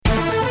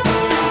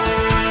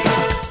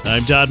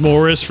I'm Todd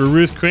Morris for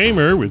Ruth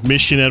Kramer with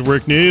Mission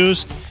Network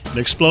News. An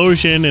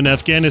explosion in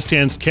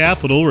Afghanistan's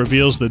capital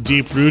reveals the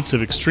deep roots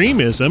of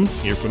extremism.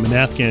 Hear from an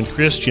Afghan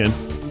Christian.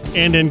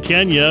 And in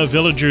Kenya,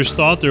 villagers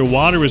thought their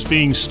water was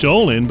being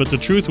stolen, but the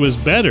truth was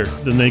better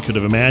than they could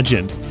have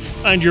imagined.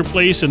 Find your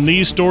place in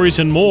these stories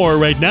and more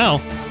right now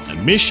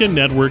on Mission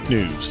Network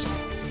News.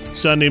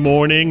 Sunday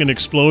morning, an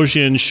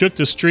explosion shook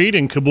the street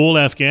in Kabul,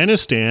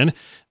 Afghanistan.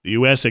 The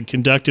U.S. had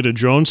conducted a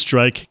drone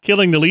strike,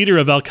 killing the leader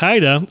of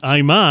al-Qaeda,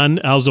 Ayman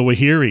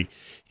al-Zawahiri.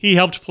 He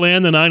helped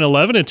plan the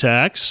 9/11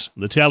 attacks.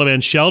 The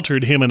Taliban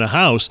sheltered him in a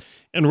house,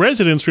 and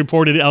residents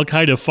reported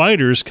al-Qaeda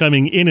fighters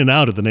coming in and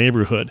out of the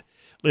neighborhood.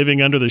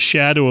 Living under the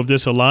shadow of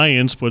this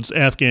alliance puts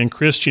Afghan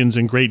Christians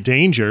in great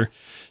danger.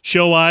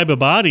 Shoaib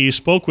Abadi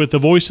spoke with the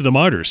Voice of the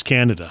Martyrs,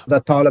 Canada. The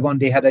Taliban,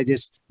 they had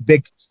this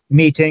big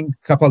meeting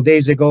a couple of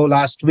days ago,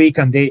 last week,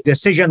 and the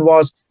decision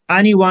was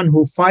anyone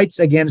who fights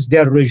against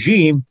their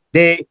regime,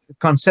 they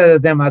consider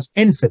them as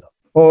infidel,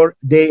 or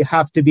they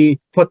have to be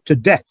put to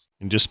death.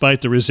 And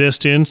despite the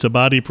resistance,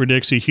 Abadi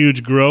predicts a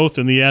huge growth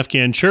in the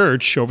Afghan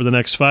church over the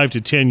next 5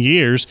 to 10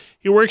 years.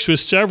 He works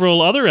with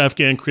several other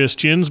Afghan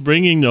Christians,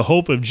 bringing the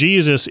hope of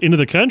Jesus into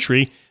the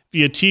country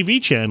via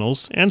TV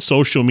channels and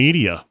social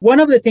media. One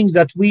of the things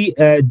that we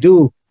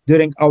do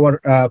during our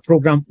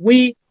program,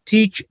 we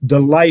teach the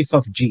life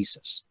of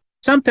Jesus.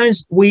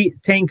 Sometimes we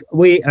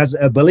as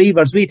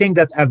believers, we think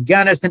that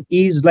Afghanistan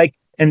is like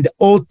in the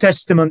Old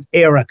Testament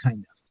era, kind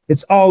of.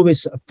 It's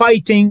always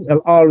fighting,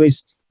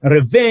 always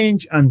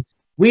revenge. And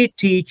we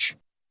teach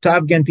to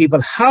Afghan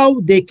people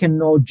how they can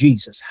know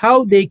Jesus,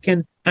 how they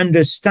can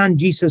understand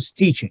Jesus'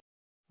 teaching.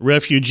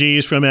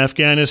 Refugees from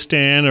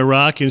Afghanistan,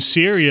 Iraq, and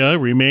Syria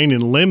remain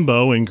in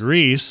limbo in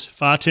Greece.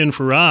 Fatin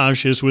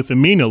Faraj is with the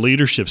MENA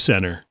Leadership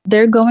Center.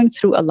 They're going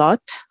through a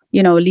lot.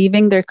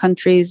 Leaving their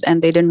countries,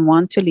 and they didn't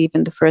want to leave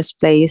in the first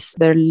place.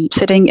 They're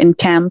sitting in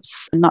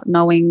camps, not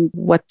knowing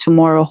what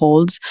tomorrow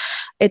holds.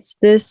 It's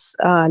this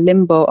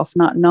limbo of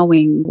not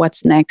knowing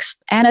what's next,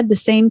 and at the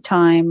same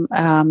time,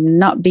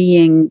 not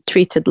being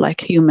treated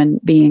like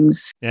human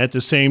beings. At the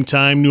same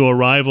time, new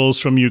arrivals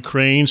from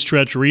Ukraine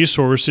stretch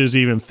resources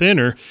even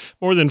thinner.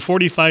 More than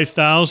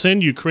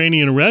 45,000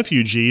 Ukrainian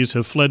refugees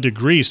have fled to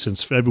Greece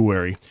since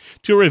February.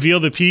 To reveal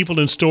the people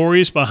and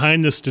stories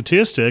behind the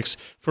statistics,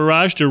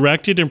 Faraj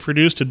directed and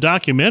produced a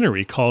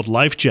documentary called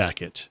Life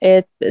Jacket.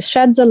 It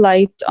sheds a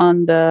light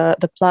on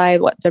the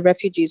plight, what the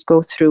refugees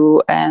go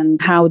through,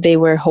 and how they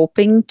were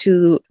hoping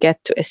to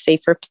get to a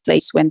safer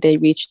place when they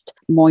reached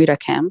Moira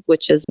camp,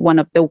 which is one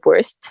of the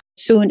worst.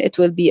 Soon it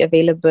will be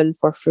available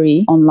for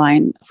free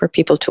online for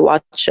people to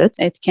watch it.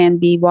 It can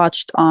be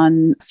watched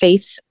on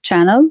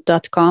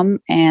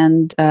faithchannel.com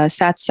and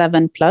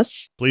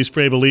Sat7+. Please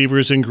pray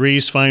believers in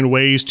Greece find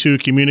ways to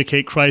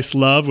communicate Christ's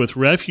love with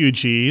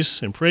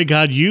refugees, and pray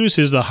God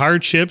uses the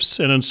hardships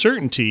and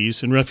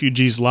uncertainties in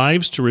refugees'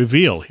 lives to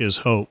reveal His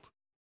hope.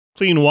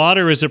 Clean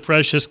water is a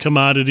precious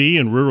commodity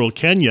in rural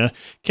Kenya.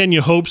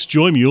 Kenya Hope's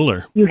Joy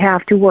Mueller. You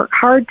have to work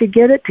hard to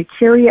get it, to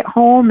carry it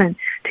home, and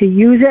to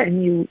use it,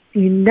 and you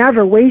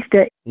never waste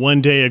it. One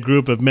day, a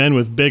group of men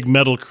with big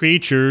metal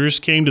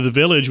creatures came to the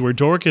village where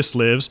Dorcas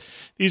lives.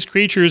 These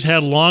creatures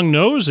had long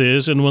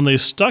noses, and when they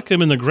stuck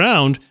them in the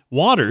ground,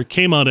 water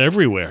came out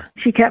everywhere.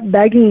 She kept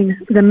begging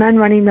the men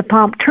running the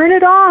pump, turn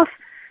it off,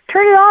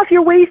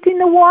 you're wasting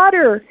the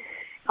water.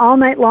 All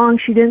night long,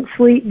 she didn't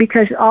sleep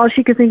because all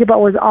she could think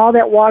about was all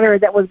that water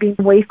that was being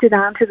wasted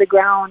onto the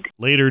ground.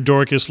 Later,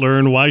 Dorcas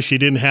learned why she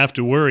didn't have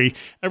to worry.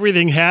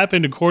 Everything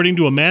happened according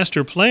to a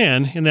master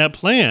plan, and that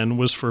plan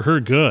was for her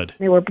good.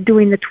 They were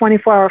doing the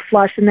 24-hour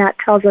flush, and that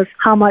tells us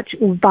how much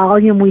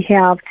volume we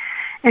have.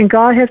 And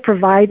God has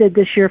provided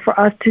this year for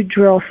us to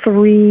drill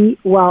 3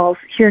 wells.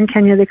 Here in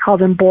Kenya, they call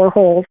them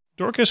boreholes.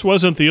 Dorcas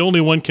wasn't the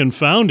only one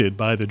confounded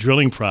by the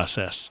drilling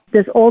process.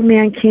 This old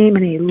man came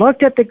and he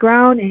looked at the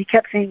ground and he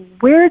kept saying,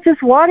 where is this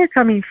water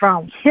coming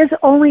from? His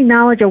only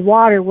knowledge of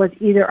water was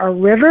either a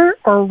river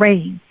or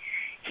rain.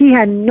 He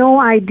had no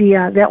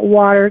idea that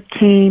water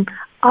came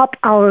up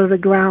out of the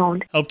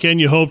ground. Help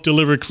Kenya Hope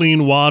deliver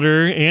clean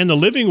water and the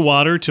living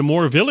water to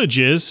more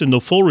villages in the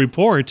full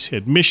report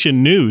at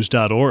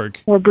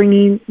missionnews.org. We're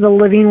bringing the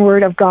living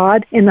word of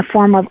God in the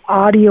form of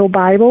audio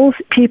Bibles.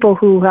 People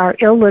who are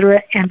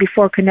illiterate and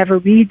before could never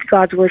read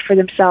God's word for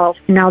themselves,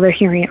 now they're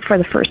hearing it for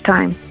the first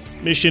time.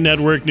 Mission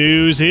Network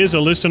News is a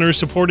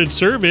listener-supported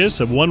service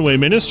of One Way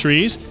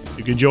Ministries.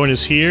 You can join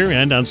us here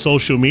and on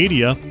social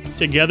media.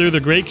 Together, the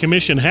Great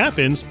Commission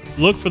happens.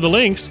 Look for the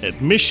links at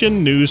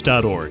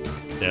missionnews.org.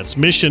 That's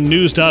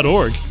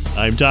missionnews.org.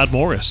 I'm Todd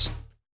Morris.